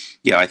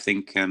 yeah, I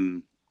think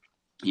to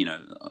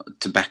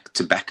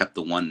back up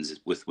the ones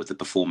with the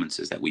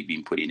performances that we've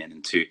been putting in,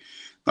 and to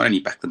not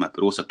only back them up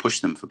but also push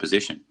them for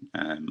position.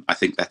 I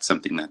think that's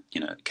something that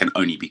can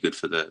only be good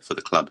for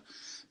the club,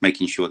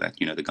 making sure that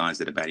the guys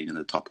that are batting in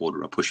the top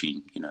order are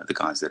pushing the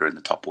guys that are in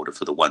the top order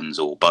for the ones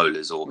or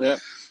bowlers or. Yeah.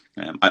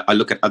 I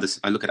look at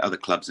other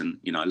clubs, and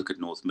I look at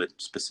North Mid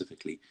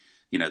specifically.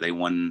 They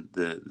won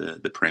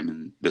the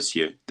Prem this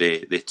year.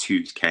 Their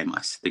 2s came, I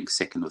think,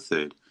 second or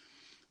third.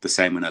 The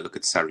same when I look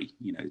at Surrey.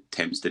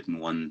 Thames didn't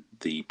win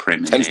the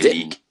Prem in their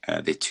league.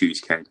 Their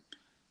 2s came.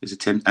 Is it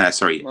Thames?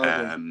 Sorry.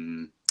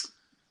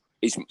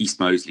 East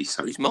Moseley.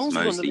 Sorry, East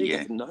Moseley.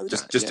 Yeah,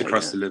 just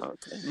across the river.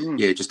 Okay.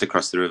 Yeah, just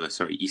across the river.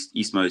 Sorry,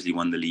 East Moseley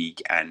won the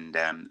league, and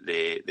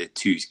their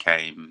 2s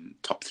came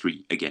top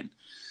 3 again.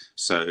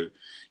 So,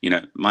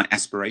 my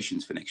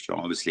aspirations for next year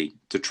are obviously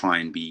to try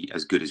and be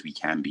as good as we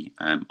can be.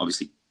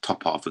 Obviously,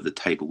 top half of the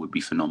table would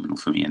be phenomenal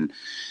for me. And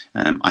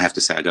I have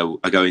to say, I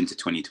go into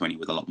 2020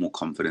 with a lot more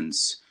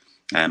confidence.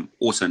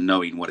 Also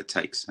knowing what it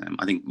takes.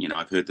 I think,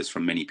 I've heard this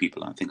from many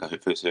people. I think I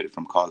first heard it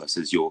from Carlos,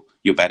 is your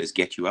batters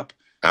get you up.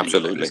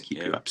 Absolutely.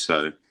 Keep you up.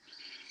 So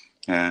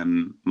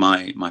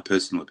my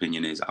personal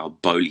opinion is our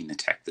bowling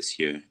attack this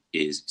year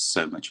is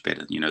so much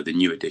better. The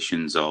new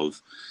additions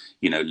of,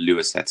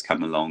 Lewis that's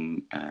come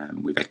along.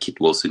 We've had Kit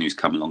Wilson who's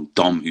come along.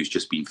 Dom who's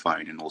just been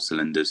firing in all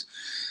cylinders.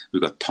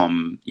 We've got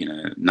Tom,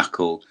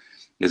 Knuckle.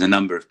 There's a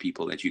number of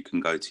people that you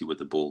can go to with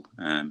the ball.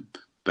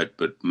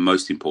 But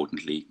most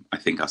importantly, I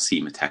think our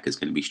seam attack is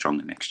going to be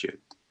stronger next year.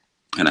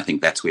 And I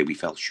think that's where we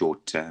fell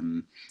short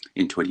in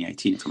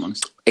 2018, if I'm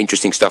honest.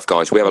 Interesting stuff,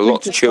 guys. We have a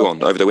lot to chew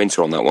on over the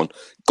winter on that one.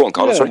 Go on,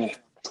 Carlos. Yeah.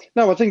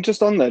 No, I think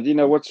just on that,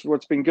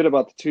 what's been good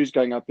about the twos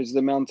going up is the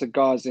amount of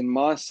guys in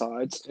my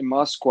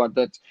squad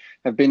that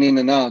have been in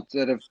and out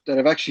that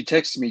have actually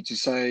texted me to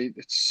say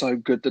it's so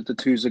good that the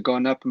twos have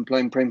gone up and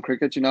playing Prem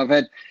cricket. I've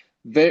had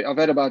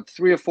about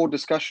 3 or 4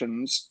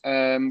 discussions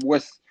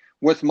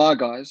with my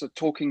guys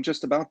talking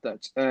just about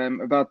that,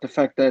 about the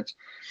fact that,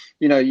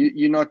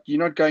 you're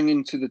not going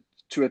into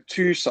a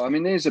two side. I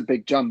mean, there's a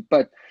big jump,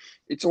 but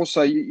it's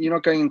also, you're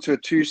not going into a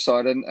two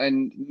side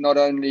and not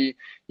only,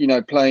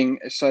 playing,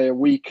 say, a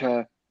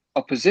weaker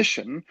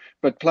opposition,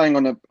 but playing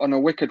on a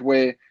wicket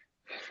where,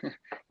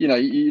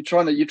 you're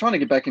trying to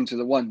get back into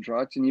the ones,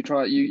 right? And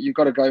you've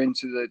got to go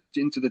into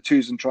the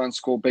twos and try and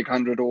score big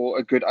 100 or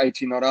a good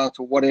 80 not out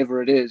or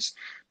whatever it is.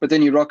 But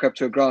then you rock up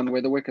to a ground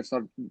where the wicket's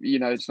not,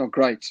 it's not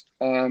great.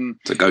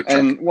 It's a go track.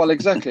 And well,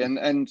 exactly.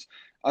 And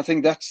I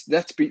think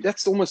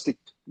that's almost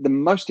the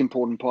most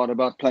important part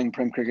about playing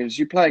Prem cricket is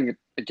you're playing at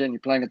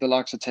the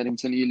likes of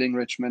Teddington, Ealing,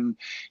 Richmond,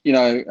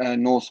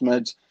 North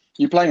Mid.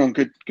 You're playing on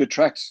good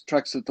tracks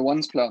that the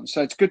ones play on.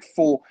 So it's good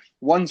for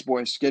ones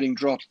boys getting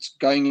dropped,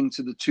 going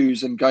into the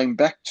twos and going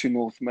back to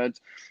North Mid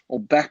or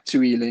back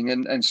to Ealing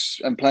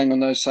and playing on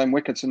those same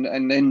wickets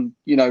and then,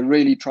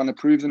 really trying to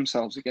prove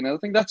themselves again. And I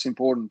think that's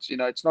important.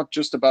 It's not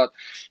just about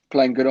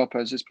playing good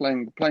oppos, it's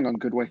playing on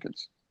good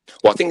wickets.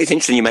 Well, I think it's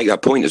interesting you make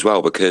that point as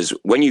well, because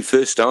when you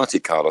first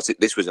started, Carlos,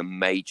 this was a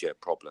major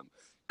problem.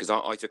 Because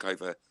I took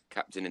over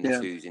captain in the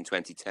twos in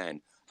 2010,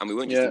 and we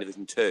weren't just in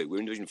Division 2, we were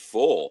in Division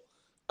 4.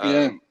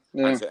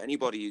 And so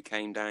anybody who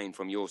came down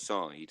from your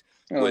side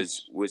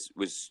was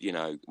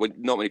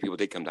not many people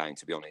did come down,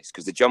 to be honest,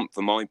 because the jump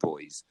for my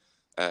boys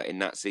in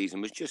that season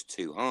was just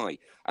too high.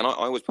 And I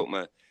always put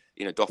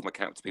doff my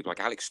cap to people like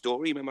Alex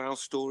Story, remember Al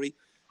Story?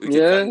 Who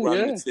did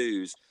run the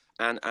twos.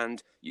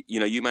 And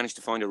you managed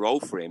to find a role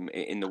for him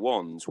in the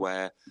ones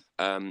where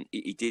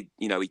he did,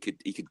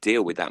 he could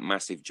deal with that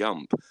massive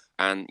jump.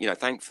 And,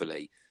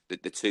 thankfully, the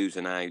twos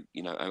are now,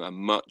 are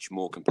much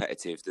more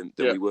competitive than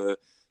we were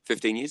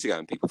 15 years ago.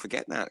 And people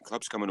forget that.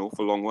 Clubs come an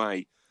awful long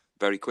way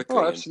very quickly.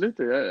 Oh,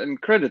 absolutely.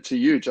 And credit to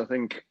Huge. I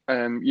think,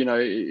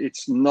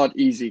 it's not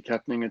easy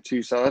captaining a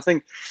two. So I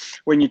think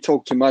when you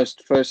talk to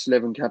most first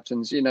 11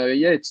 captains,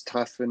 it's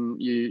tough.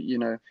 And,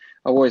 I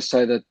always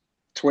say that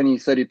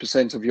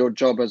 20-30% of your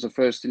job as a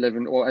first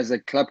 11 or as a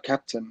club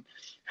captain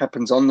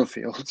happens on the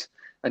field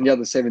and the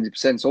other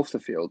 70% is off the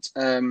field.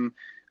 And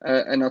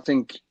I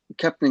think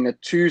captaining a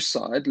two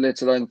side,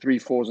 let alone 3,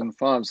 4s and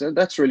 5s,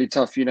 that's really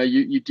tough.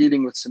 You're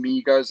dealing with some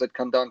egos that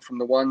come down from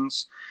the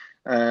ones.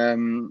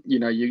 That's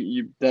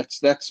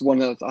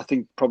one of, I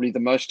think, probably the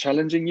most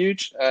challenging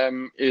Huge,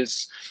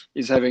 is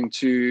having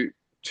to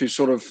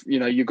sort of,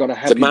 you've got a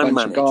happy bunch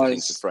of guys. I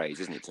think the phrase,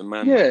 isn't it?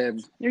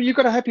 You've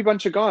got a happy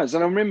bunch of guys.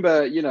 And I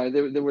remember,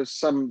 there was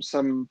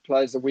some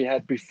players that we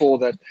had before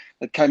that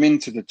came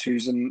into the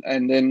twos,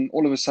 and then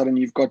all of a sudden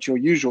you've got your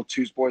usual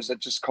twos boys that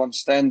just can't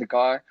stand the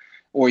guy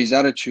or his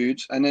attitude,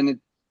 and then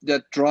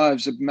that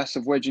drives a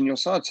massive wedge in your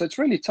side. So it's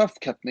really tough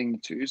captaining the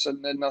twos.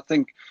 And then I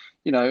think,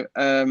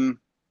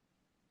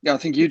 I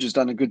think Huge has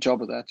done a good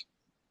job of that.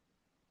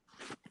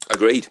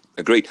 Agreed.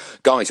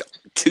 Guys,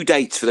 2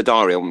 dates for the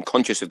diary. I'm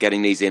conscious of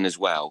getting these in as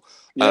well.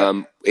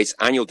 It's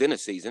annual dinner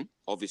season,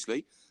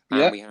 obviously.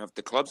 And we have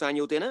the club's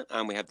annual dinner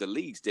and we have the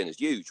league's dinners.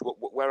 Huge.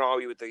 Where are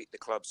we with the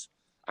club's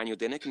annual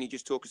dinner? Can you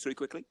just talk us through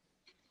quickly?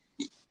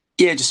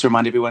 Yeah, just to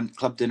remind everyone,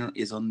 club dinner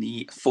is on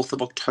the 4th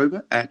of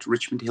October at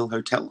Richmond Hill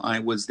Hotel. I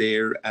was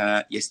there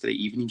yesterday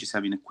evening, just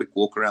having a quick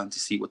walk around to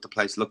see what the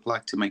place looked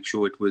like, to make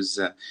sure it was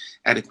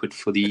adequate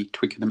for the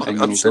Twickenham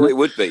annual I'm sure dinner. It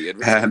would be at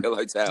Richmond Hill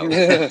Hotel.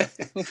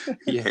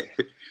 Yeah,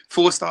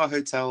 4-star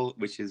hotel,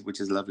 which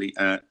is lovely.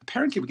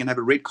 Apparently, we can have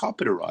a red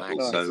carpet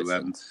arrival, so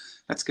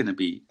that's going to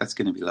be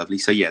lovely.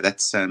 So yeah,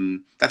 that's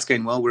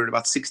going well. We're at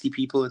about 60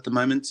 people at the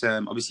moment.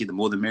 Obviously, the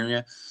more the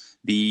merrier.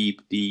 The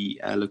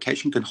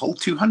location can hold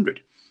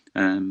 200.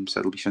 So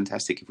it'll be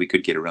fantastic if we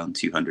could get around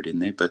 200 in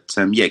there. But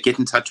get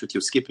in touch with your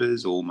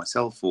skippers or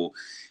myself or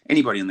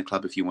anybody in the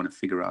club if you want to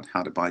figure out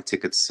how to buy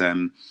tickets.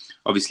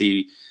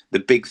 Obviously, the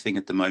big thing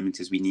at the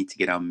moment is we need to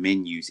get our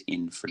menus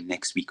in for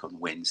next week on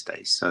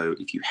Wednesday. So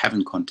if you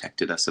haven't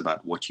contacted us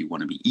about what you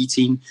want to be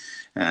eating,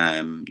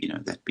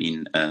 that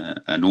being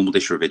a normal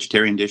dish or a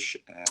vegetarian dish,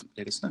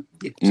 let us know.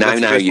 Yeah. So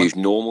now use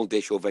normal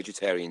dish or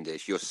vegetarian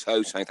dish. You're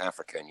so South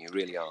African. You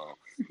really are.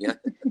 Yeah.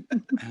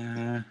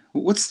 I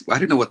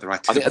don't know what the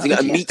right term I think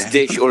a meat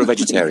dish or a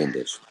vegetarian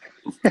dish.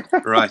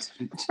 Right.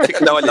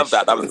 No, I love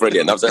that. That was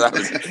brilliant. That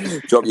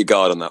was drop your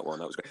guard on that one.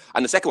 That was great.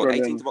 And the second one,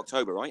 Brilliant. 18th of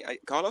October, right?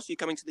 Carlos, are you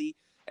coming to the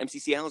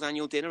MCCL's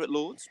annual dinner at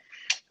Lord's?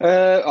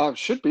 I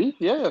should be.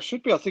 Yeah, I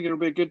should be. I think it'll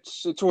be a good.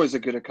 It's always a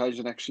good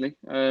occasion, actually.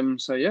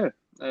 So yeah,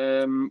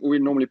 we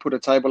normally put a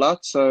table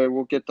out, so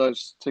we'll get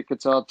those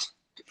tickets out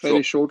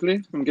fairly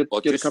shortly and get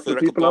a couple of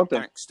people out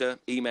there. Baxter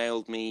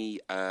emailed me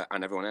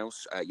and everyone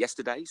else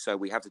yesterday, so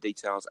we have the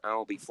details.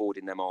 I'll be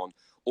forwarding them on.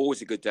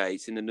 Always a good day.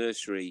 It's in the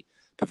nursery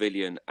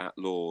pavilion at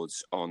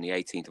Lord's on the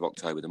 18th of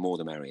October. The more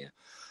the merrier.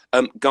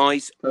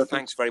 Guys,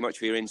 thanks very much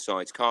for your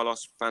insights.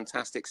 Carlos,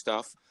 fantastic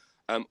stuff.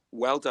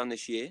 Well done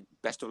this year.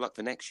 Best of luck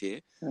for next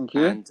year. Thank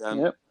you.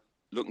 And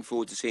looking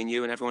forward to seeing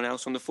you and everyone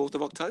else on the 4th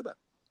of October.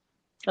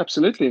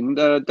 Absolutely. And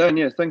Dan,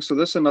 yeah, thanks for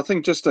this. And I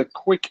think just a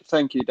quick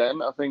thank you,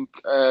 Dan. I think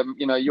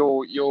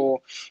your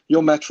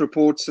match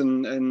reports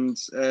and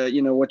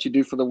what you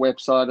do for the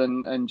website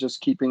and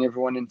just keeping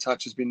everyone in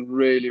touch has been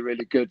really,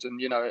 really good.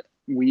 And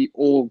we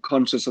all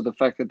conscious of the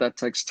fact that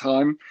takes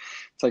time,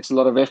 takes a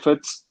lot of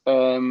effort.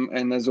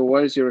 And as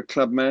always, you're a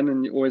club man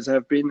and you always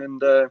have been.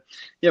 And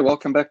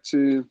welcome back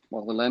to the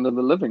land of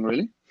the living,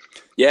 really.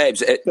 Yeah,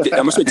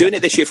 I must be doing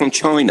it this year from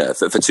China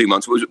for 2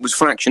 months. It was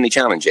fractionally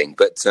challenging,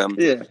 but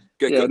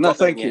good. No,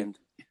 thank you.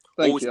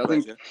 Thank you. I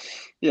think,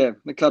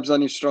 the club's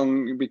only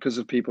strong because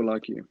of people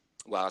like you.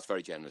 Well, that's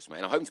very generous,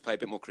 mate. I'm hoping to play a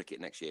bit more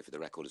cricket next year for the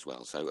record as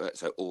well. So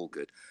all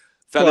good.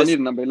 Fellas, I need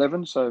a number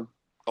 11, so.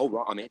 Oh,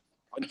 right, I'm in.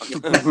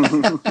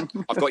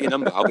 I've got your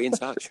number. I'll be in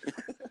touch.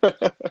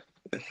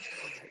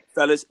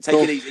 Fellas, take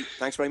it easy.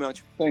 Thanks very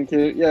much. Thank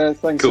you. Yeah,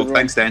 thanks. Cool. Everyone.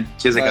 Thanks, Dan.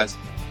 Cheers, guys.